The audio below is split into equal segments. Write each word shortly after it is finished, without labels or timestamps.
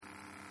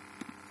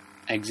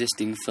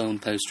Existing film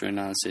poster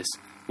analysis,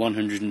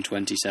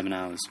 127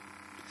 hours.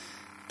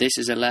 This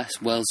is a less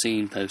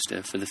well-seen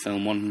poster for the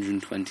film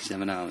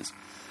 127 hours,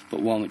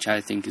 but one which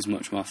I think is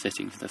much more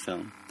fitting for the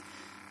film.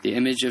 The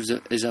image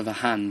is of a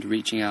hand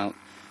reaching out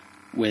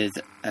with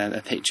a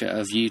picture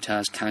of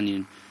Utah's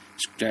canyon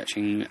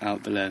stretching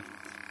out below.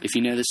 If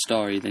you know the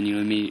story, then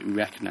you'll immediately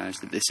recognise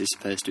that this is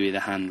supposed to be the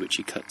hand which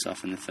he cuts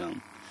off in the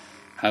film.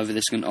 However,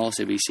 this can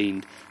also be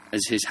seen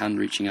as his hand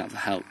reaching out for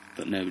help,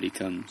 but nobody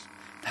comes.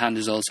 The hand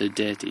is also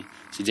dirty,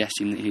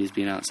 suggesting that he has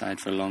been outside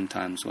for a long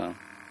time as well.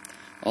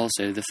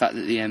 Also, the fact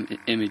that the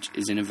image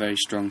is in a very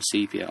strong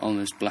sepia,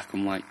 almost black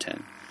and white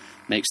tone,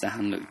 makes the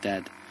hand look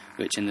dead,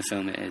 which in the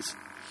film it is.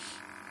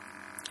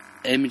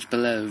 The image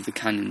below of the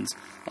canyons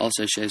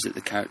also shows that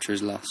the character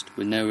is lost,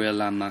 with no real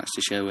landmarks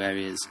to show where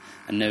he is,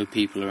 and no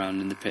people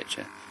around in the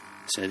picture,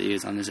 so that he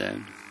is on his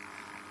own.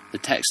 The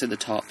text at the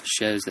top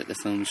shows that the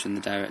film is from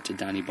the director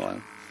Danny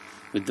Boyle,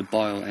 with the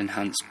Boyle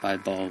enhanced by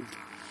bold,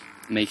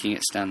 making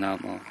it stand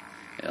out more.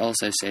 It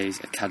also says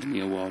Academy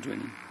Award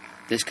winning.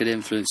 This could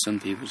influence some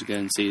people to go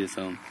and see the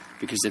film,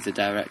 because if the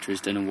director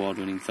has done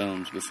award-winning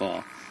films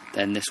before,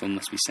 then this one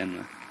must be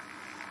similar.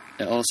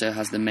 It also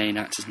has the main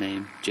actor's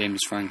name,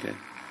 James Franco.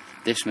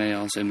 This may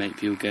also make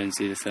people go and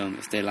see the film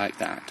if they like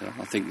the actor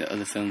or think that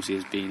other films he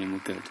has been in were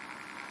good.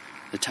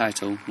 The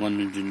title,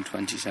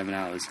 127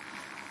 Hours,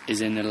 is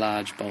in a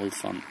large bold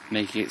font,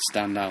 making it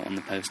stand out on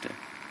the poster.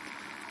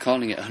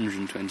 Calling it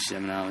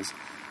 127 Hours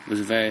was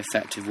a very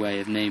effective way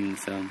of naming the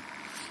film,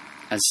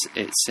 as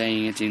it's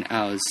saying it in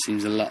hours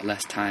seems a lot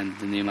less time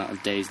than the amount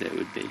of days that it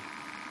would be.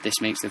 This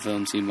makes the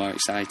film seem more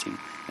exciting,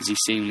 as he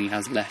seemingly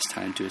has less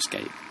time to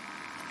escape.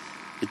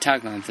 The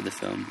tagline for the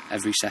film,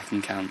 Every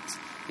Second Counts,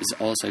 is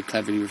also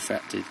cleverly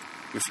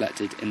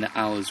reflected in the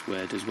hours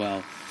word as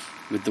well,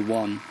 with the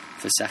 1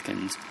 for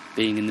seconds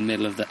being in the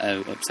middle of the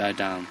O upside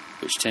down,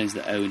 which turns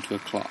the O into a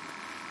clock,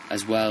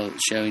 as well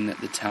showing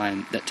that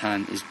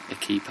time is a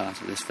key part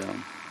of this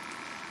film.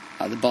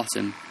 At the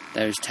bottom,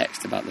 there is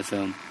text about the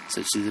film,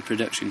 such as the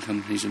production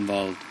companies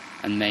involved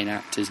and main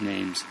actors'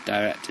 names,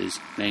 directors,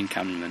 main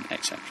cameramen,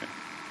 etc.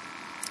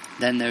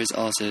 Then there is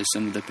also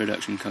some of the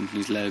production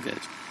companies'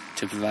 logos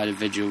to provide a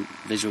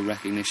visual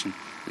recognition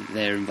that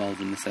they are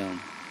involved in the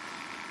film.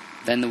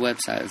 Then the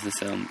website of the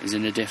film is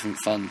in a different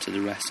font to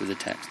the rest of the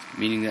text,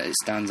 meaning that it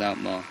stands out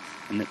more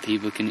and that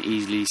people can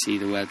easily see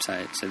the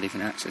website so they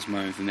can access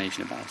more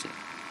information about it.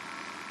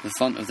 The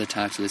font of the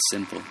title is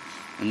simple,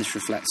 and this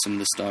reflects some of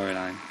the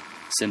storyline.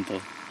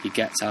 Simple, he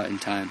gets out in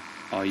time,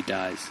 or he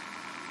dies.